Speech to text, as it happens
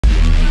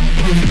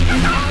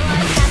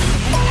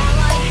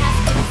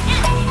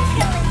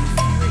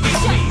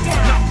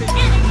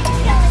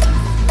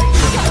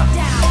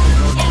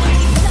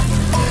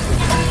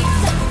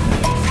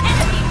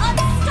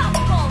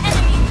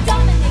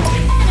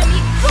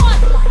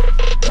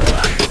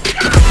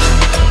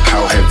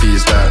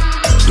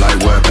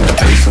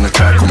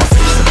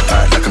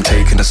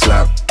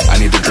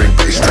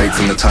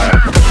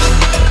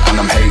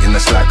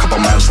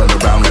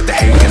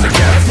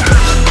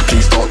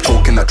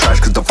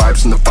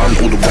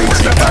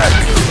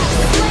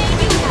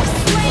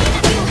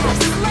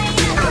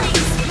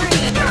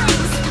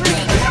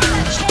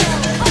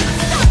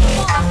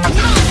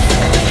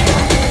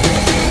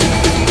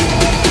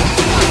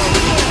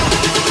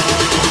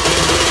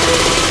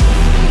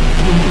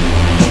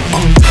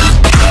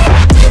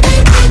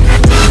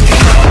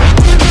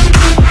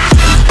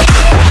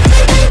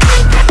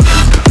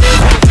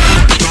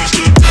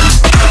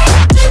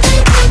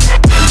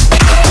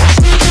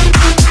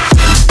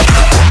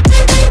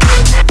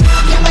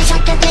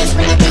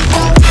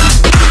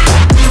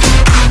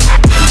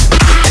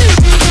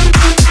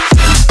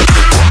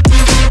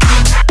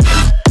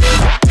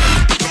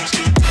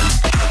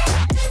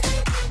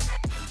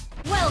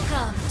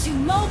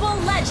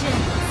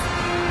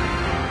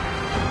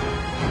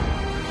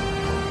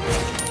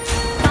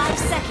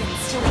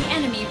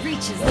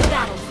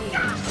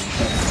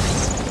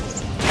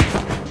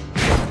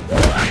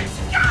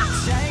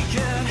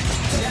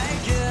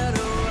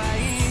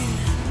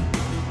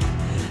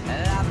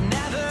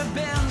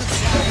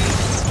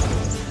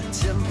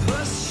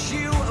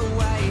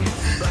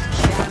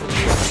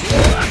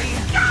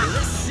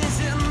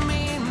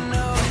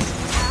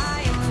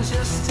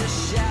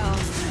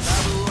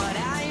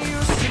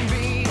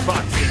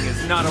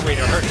Not a way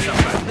to hurt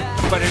somebody,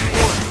 but it's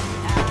important.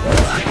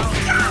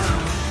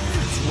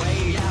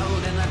 Way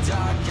out in the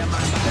dark, and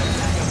my mind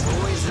like a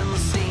poison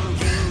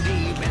sinking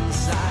deep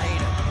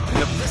inside.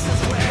 This is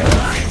where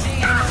my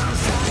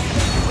demons hide.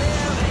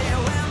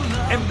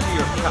 Empty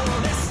your cup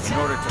in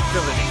order to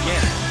fill it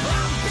again.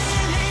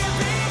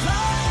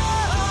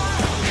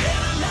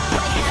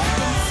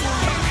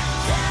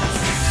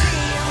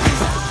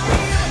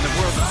 In the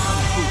world of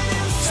kung fu,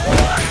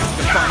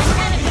 define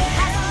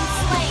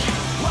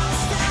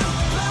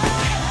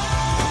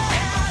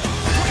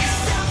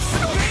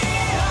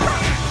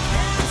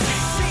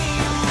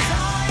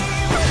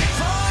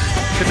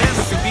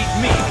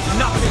me,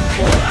 nothing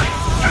for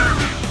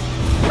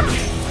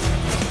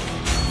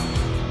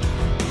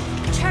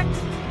check.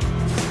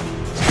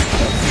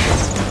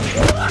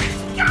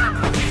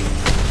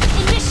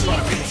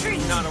 Initiate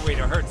retreat. Not a way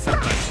to hurt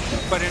somebody,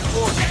 but in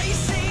order.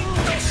 Chasing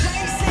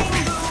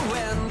the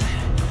wind.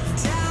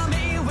 Tell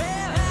me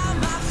where am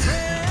I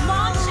friend?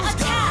 Launch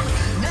attack.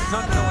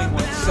 Not knowing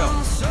oneself.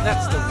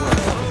 That's the word.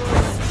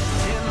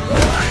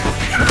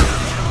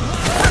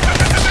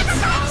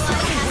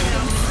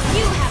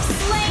 You have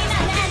slain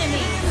an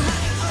enemy.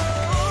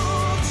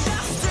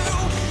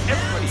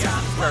 Everybody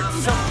has to start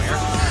somewhere.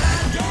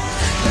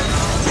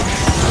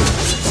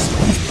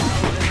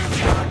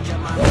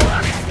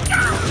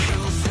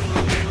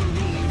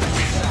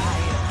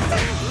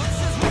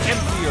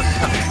 Empty your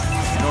cup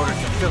in order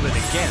to fill it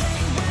again.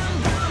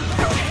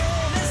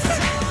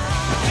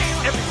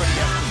 Everybody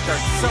has to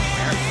start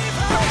somewhere.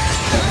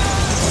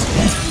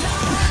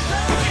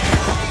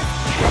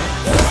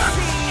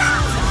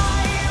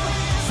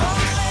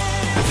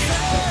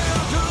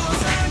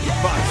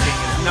 Boxing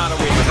is not a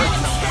way to hurt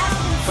somebody,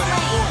 but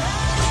important.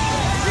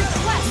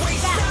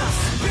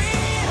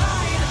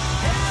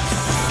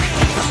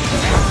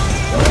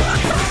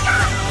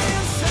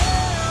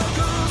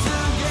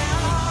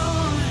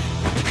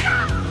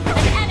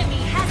 An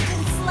enemy has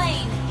been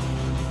slain.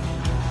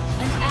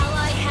 An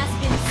ally has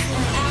been slain.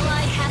 An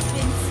ally has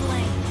been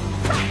slain.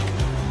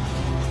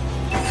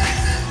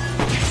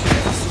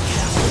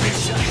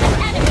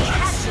 An enemy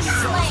has been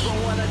slain.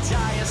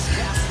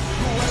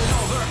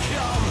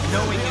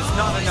 Knowing is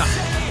not enough.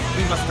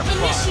 We must apply.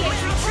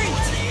 Initiate retreat.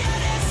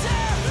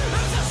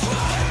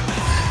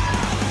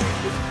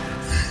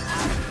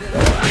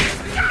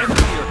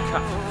 Empty your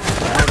cup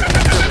in order to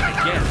fill it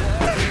again.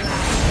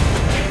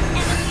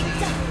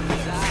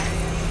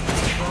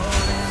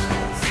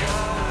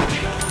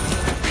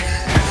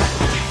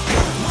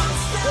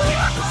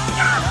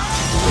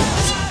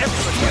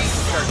 Everybody has to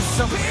start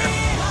somewhere.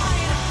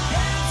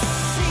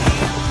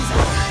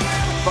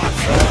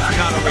 Boxing is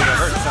not a way to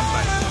hurt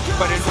somebody,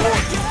 but in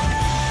order.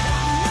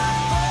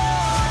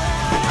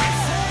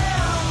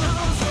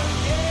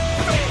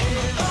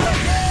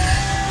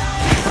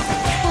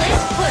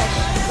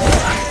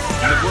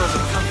 In the world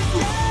of kung fu,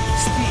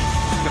 speed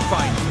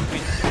defines the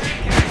win.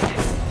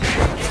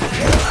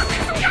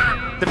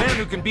 The man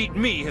who can beat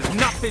me has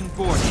not been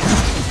born yet.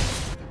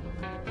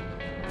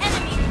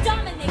 Enemy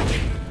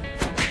dominated.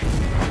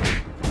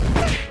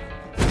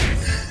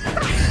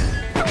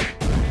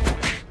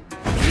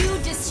 You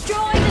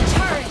destroy the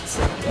turret.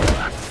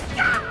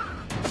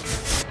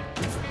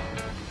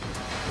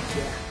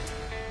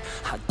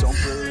 I don't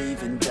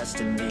believe in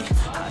destiny.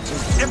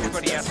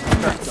 Everybody has to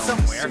start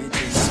somewhere.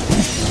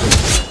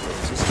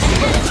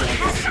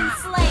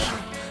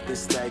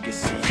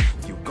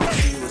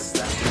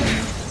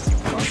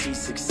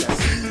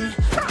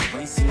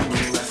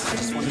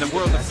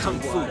 kung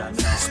fu,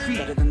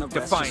 speed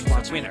defines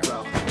the winner.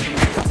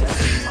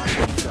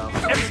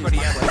 Everybody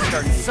has to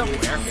start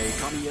somewhere.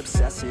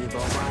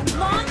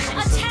 Launch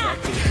attack!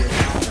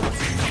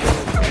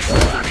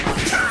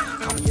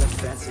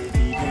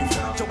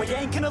 So I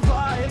ain't gonna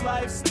lie,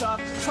 life's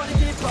tough. Try to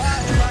get by,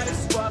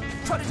 life's rough.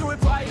 Try to do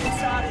it right,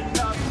 it's not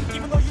enough.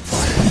 Even though you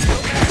try to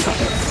still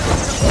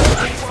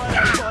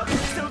mess up,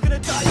 still gonna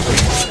die for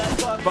what I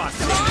love. Boss,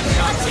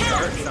 not to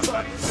hurt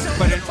somebody,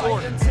 but in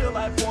order. Until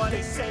I've won,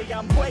 they say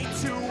I'm way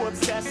too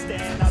obsessed,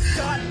 and I've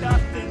got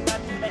nothing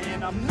left,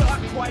 and I'm not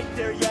quite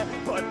there yet.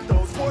 But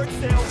those words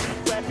they'll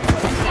regret.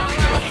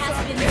 Ally has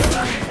been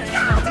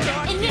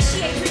slain.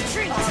 Initiate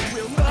retreat.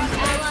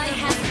 Ally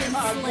has been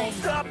slain.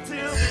 Stop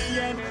till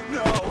the end,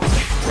 no.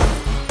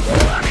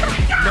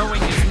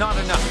 Knowing is not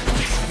enough.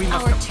 We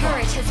must Our apply.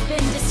 turret has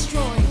been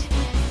destroyed.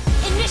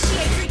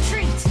 Initiate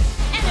retreat.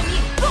 Enemy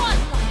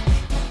godlike.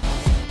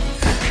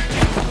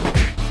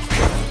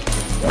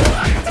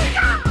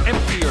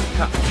 Empty your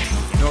cup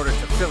in order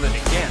to fill it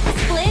again.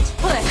 Split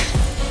push.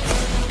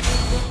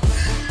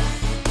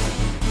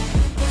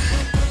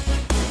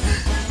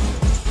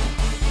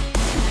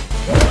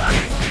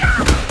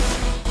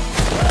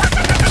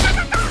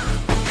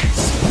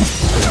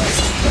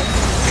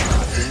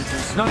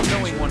 Not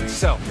knowing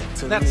oneself,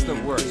 that's the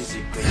worst.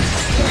 You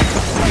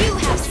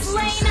have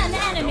slain an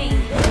enemy.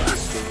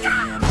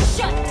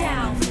 Shut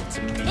down.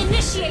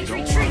 Initiate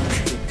retreat.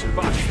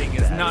 Boxing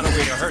is not a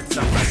way to hurt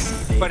somebody,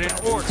 but in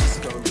order.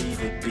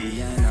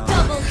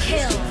 Double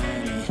kill.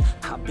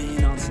 An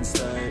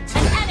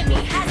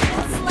enemy has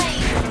been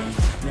slain.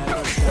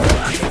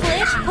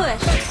 Split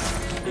push.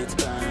 It's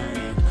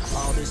burning,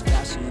 all this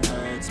passion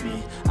hurts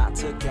me. I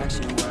took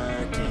action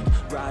working,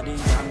 riding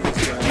down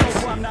this road.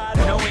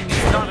 Knowing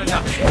is not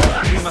enough.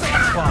 We must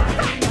apply.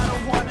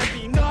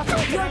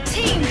 Your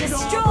team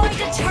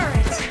destroyed a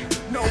turret.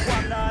 No,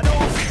 I'm not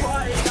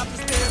alright, I'm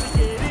just barely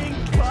getting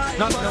by.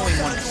 Not knowing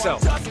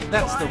oneself,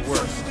 that's the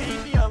worst.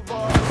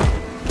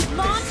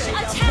 Launch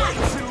attack.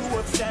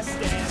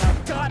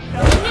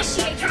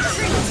 Initiate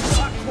retreat.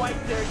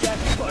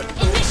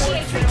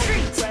 Initiate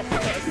retreat.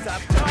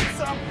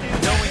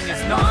 Knowing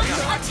is not Launch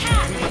enough.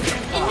 attack.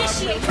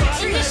 Initiate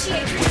retreat.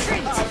 Initiate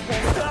retreat.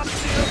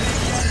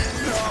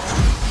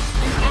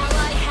 An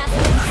ally has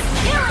been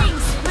killing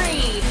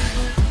spree.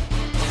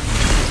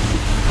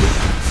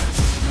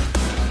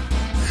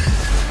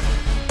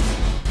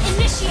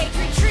 Initiate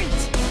retreat.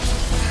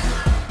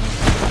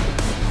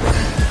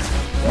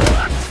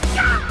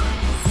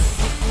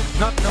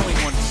 Not knowing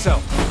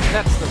oneself,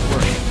 that's the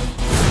worst.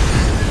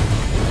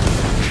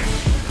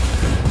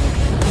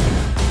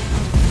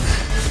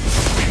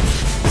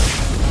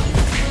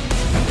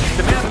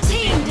 Your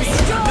team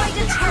destroyed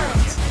a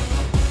turret.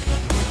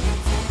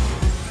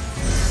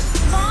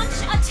 Launch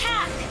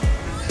attack.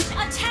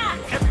 Attack.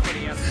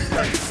 Everybody has to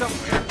start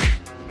somewhere.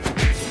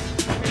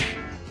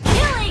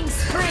 Killing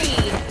spree.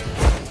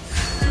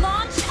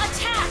 Launch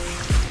attack.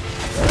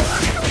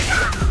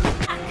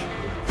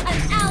 An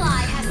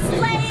ally has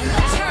slain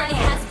the turret.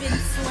 Has been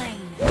slain.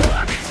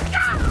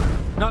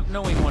 Not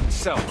knowing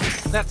oneself,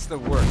 that's the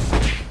worst.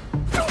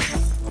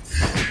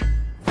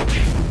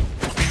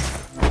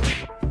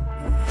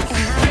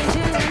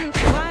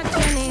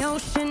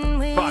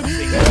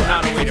 Boxing is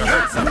not a way to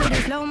hurt somebody.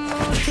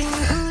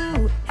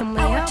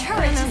 Our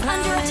turret is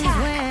under attack.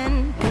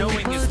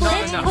 Knowing is not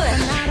Split enough. push.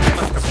 We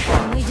must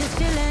apply. Double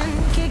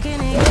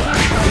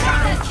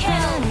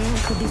kill.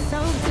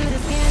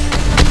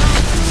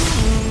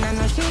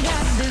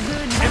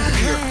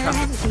 Empty your cup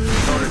in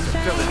order to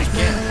fill it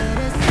again.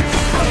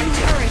 Our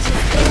turret has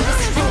been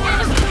destroyed.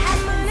 An enemy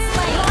has been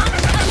slain.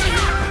 Launch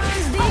attack.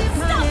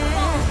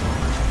 Unstoppable.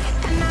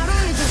 And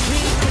launch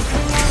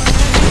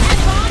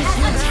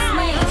attack.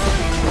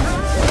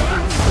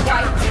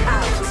 Wiped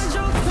out.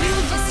 You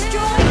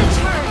destroyed the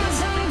turret.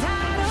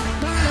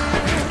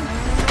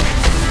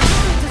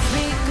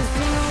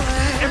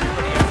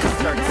 Everybody has to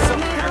start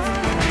somewhere.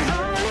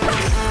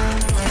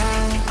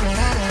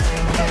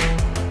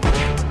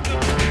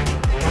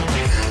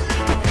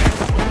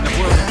 In the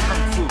world of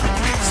kung fu,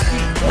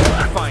 speed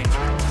defines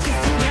it.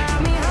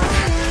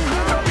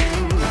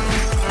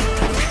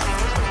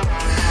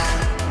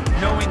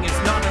 Knowing is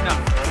not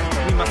enough.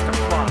 We must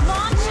apply.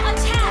 Launch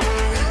attack.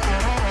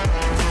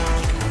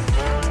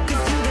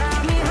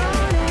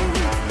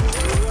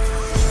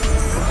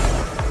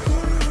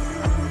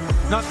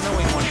 Not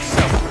knowing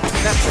oneself,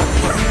 that's the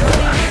worst.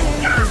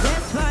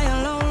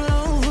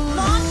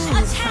 Launch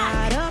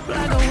attack.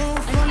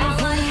 An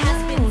ally has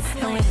been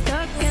slain.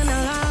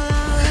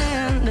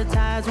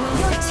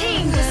 Your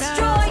team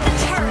destroyed the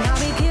turret.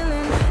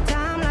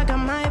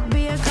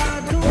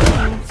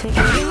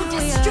 You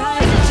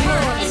destroyed the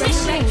turret.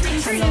 Initiate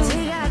retreat.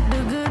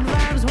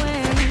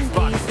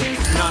 Boxing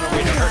is not a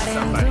way to hurt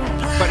somebody,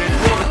 but in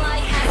order. Ally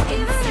has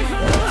been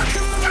slain.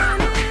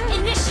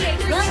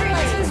 Initiate retreat.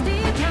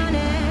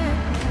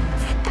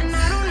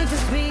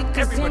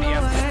 Everybody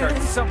has to start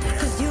somewhere.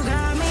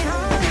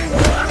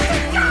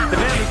 The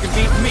man who can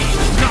beat me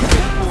is not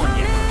been born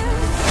yet.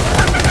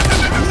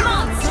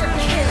 Monster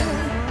kill.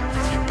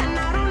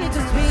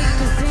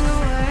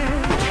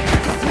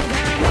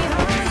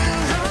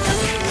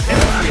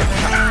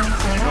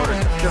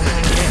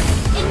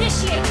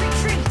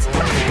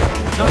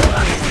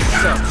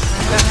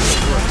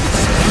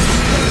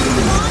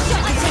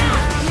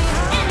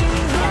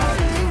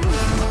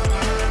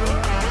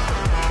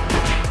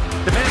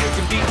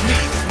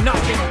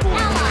 nothing for you.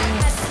 Ally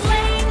has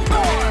slain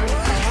Lord.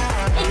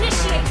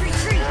 Initiate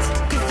retreat.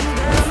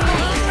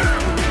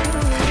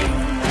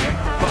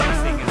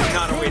 Boxing is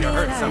not a way to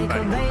hurt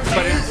somebody,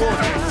 but in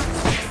order.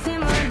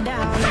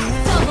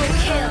 Double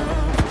kill.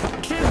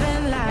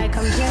 Driven like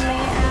I'm